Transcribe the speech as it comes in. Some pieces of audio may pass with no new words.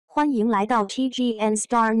欢迎来到 TGN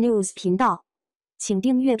Star News 频道，请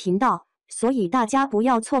订阅频道，所以大家不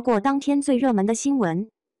要错过当天最热门的新闻。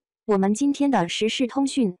我们今天的时事通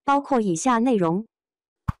讯包括以下内容：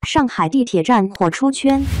上海地铁站火出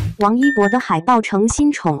圈，王一博的海报成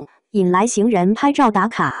新宠，引来行人拍照打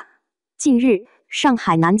卡。近日，上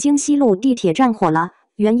海南京西路地铁站火了，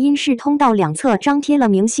原因是通道两侧张贴了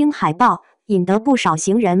明星海报，引得不少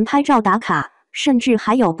行人拍照打卡。甚至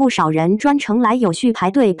还有不少人专程来有序排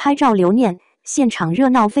队拍照留念，现场热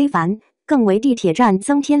闹非凡，更为地铁站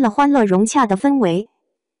增添了欢乐融洽的氛围。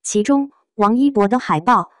其中，王一博的海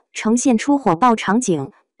报呈现出火爆场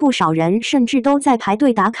景，不少人甚至都在排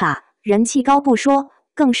队打卡，人气高不说，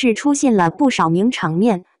更是出现了不少名场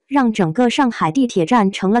面，让整个上海地铁站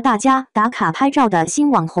成了大家打卡拍照的新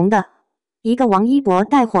网红的。一个王一博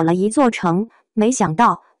带火了一座城，没想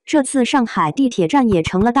到这次上海地铁站也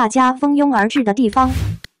成了大家蜂拥而至的地方。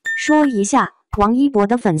说一下，王一博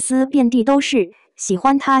的粉丝遍地都是，喜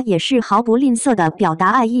欢他也是毫不吝啬的表达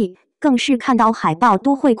爱意，更是看到海报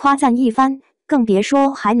都会夸赞一番，更别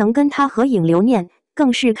说还能跟他合影留念，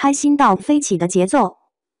更是开心到飞起的节奏。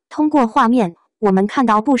通过画面，我们看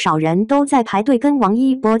到不少人都在排队跟王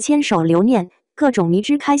一博牵手留念，各种迷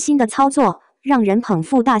之开心的操作，让人捧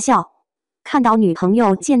腹大笑。看到女朋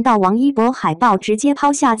友见到王一博海报直接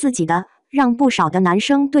抛下自己的，让不少的男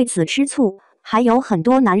生对此吃醋，还有很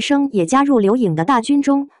多男生也加入留影的大军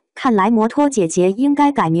中。看来摩托姐姐应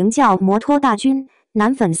该改名叫摩托大军，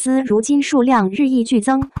男粉丝如今数量日益剧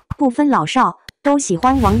增，不分老少都喜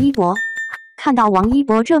欢王一博。看到王一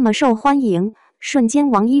博这么受欢迎，瞬间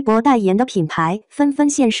王一博代言的品牌纷纷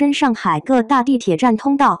现身上海各大地铁站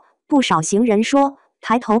通道，不少行人说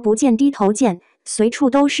抬头不见低头见，随处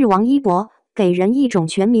都是王一博，给人一种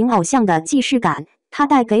全民偶像的既视感。他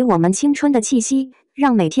带给我们青春的气息，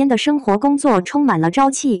让每天的生活工作充满了朝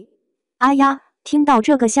气。哎呀，听到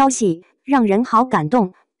这个消息，让人好感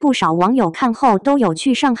动。不少网友看后都有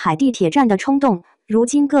去上海地铁站的冲动。如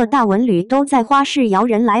今各大文旅都在花式摇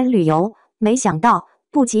人来旅游，没想到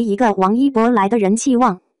不及一个王一博来的人气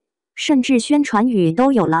旺，甚至宣传语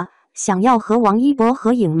都有了：想要和王一博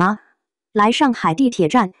合影吗？来上海地铁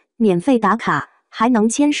站免费打卡，还能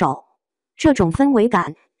牵手，这种氛围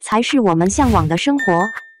感才是我们向往的生活。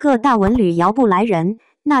各大文旅摇不来人，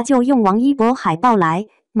那就用王一博海报来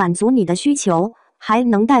满足你的需求，还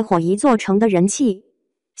能带火一座城的人气。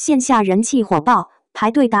线下人气火爆，排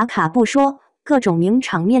队打卡不说，各种名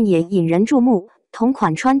场面也引人注目，同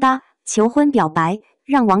款穿搭、求婚表白、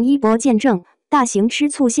让王一博见证、大型吃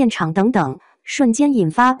醋现场等等，瞬间引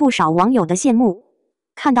发不少网友的羡慕。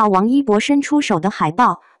看到王一博伸出手的海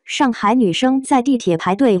报，上海女生在地铁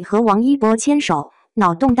排队和王一博牵手，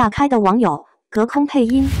脑洞大开的网友隔空配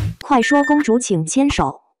音，快说公主请牵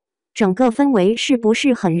手。整个氛围是不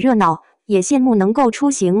是很热闹？也羡慕能够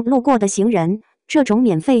出行路过的行人，这种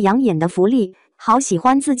免费养眼的福利，好喜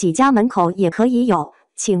欢自己家门口也可以有。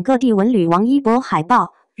请各地文旅王一博海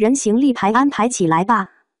报人形立牌安排起来吧。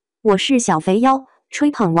我是小肥妖，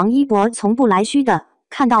吹捧王一博从不来虚的。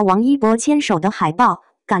看到王一博牵手的海报，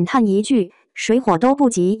感叹一句：水火都不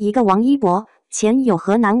及一个王一博。前有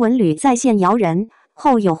河南文旅在线摇人，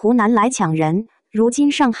后有湖南来抢人，如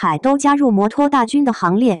今上海都加入摩托大军的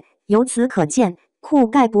行列。由此可见，酷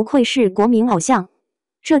盖不愧是国民偶像。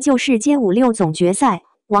这就是街舞6总决赛，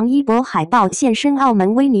王一博海报现身澳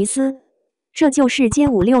门威尼斯。这就是街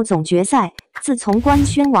舞6总决赛，自从官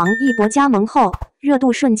宣王一博加盟后，热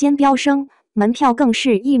度瞬间飙升，门票更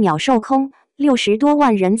是一秒售空，60多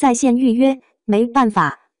万人在线预约。没办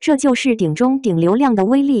法，这就是顶中顶流量的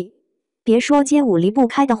威力。别说街舞离不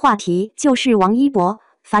开的话题就是王一博，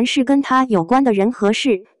凡是跟他有关的人和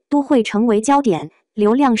事都会成为焦点。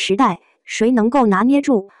流量时代，谁能够拿捏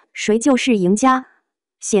住，谁就是赢家。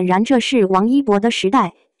显然这是王一博的时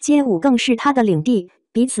代，街舞更是他的领地，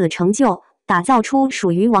彼此成就，打造出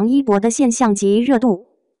属于王一博的现象级热度。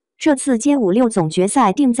这次街舞6总决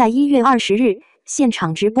赛定在1月20日，现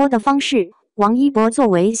场直播的方式，王一博作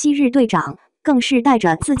为昔日队长，更是带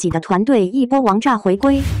着自己的团队一波王炸回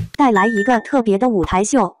归，带来一个特别的舞台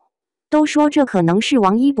秀。都说这可能是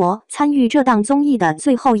王一博参与这档综艺的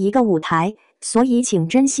最后一个舞台，所以请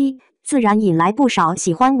珍惜，自然引来不少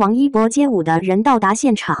喜欢王一博街舞的人到达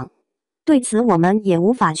现场。对此我们也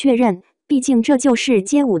无法确认，毕竟这就是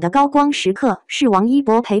街舞的高光时刻，是王一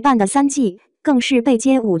博陪伴的3季，更是被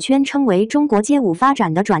街舞圈称为中国街舞发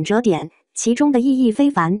展的转折点，其中的意义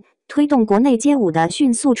非凡，推动国内街舞的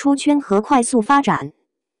迅速出圈和快速发展。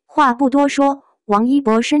话不多说，王一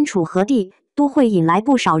博身处何地，都会引来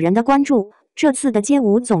不少人的关注。这次的街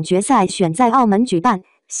舞总决赛选在澳门举办，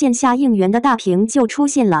线下应援的大屏就出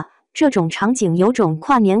现了，这种场景有种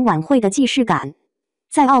跨年晚会的既视感。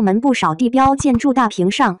在澳门不少地标建筑大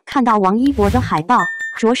屏上看到王一博的海报，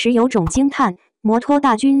着实有种惊叹。摩托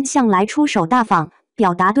大军向来出手大方，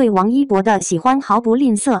表达对王一博的喜欢毫不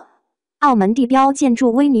吝啬。澳门地标建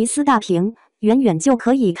筑威尼斯大屏，远远就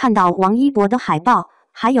可以看到王一博的海报，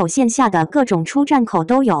还有线下的各种出站口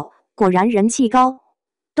都有，果然人气高。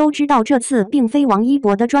都知道这次并非王一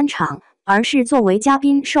博的专场，而是作为嘉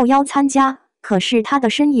宾受邀参加，可是他的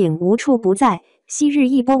身影无处不在。昔日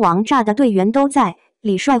一波王炸的队员都在。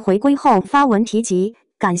李帅回归后发文提及，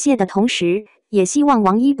感谢的同时，也希望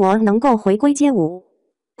王一博能够回归街舞。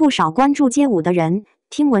不少关注街舞的人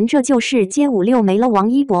听闻这就是街舞6没了王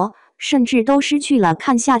一博，甚至都失去了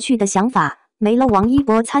看下去的想法。没了王一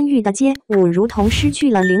博参与的街舞，如同失去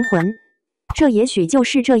了灵魂。这也许就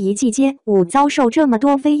是这一季街舞遭受这么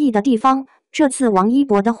多非议的地方。这次王一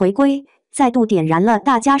博的回归，再度点燃了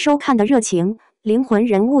大家收看的热情。灵魂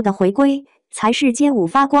人物的回归，才是街舞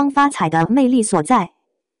发光发彩的魅力所在。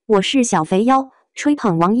我是小肥妖，吹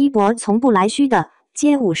捧王一博从不来虚的，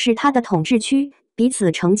街舞是他的统治区，彼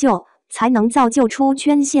此成就，才能造就出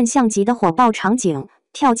圈现象级的火爆场景。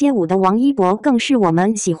跳街舞的王一博更是我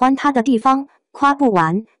们喜欢他的地方，夸不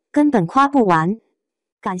完，根本夸不完。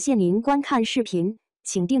感谢您观看视频，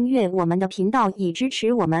请订阅我们的频道以支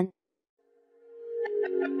持我们。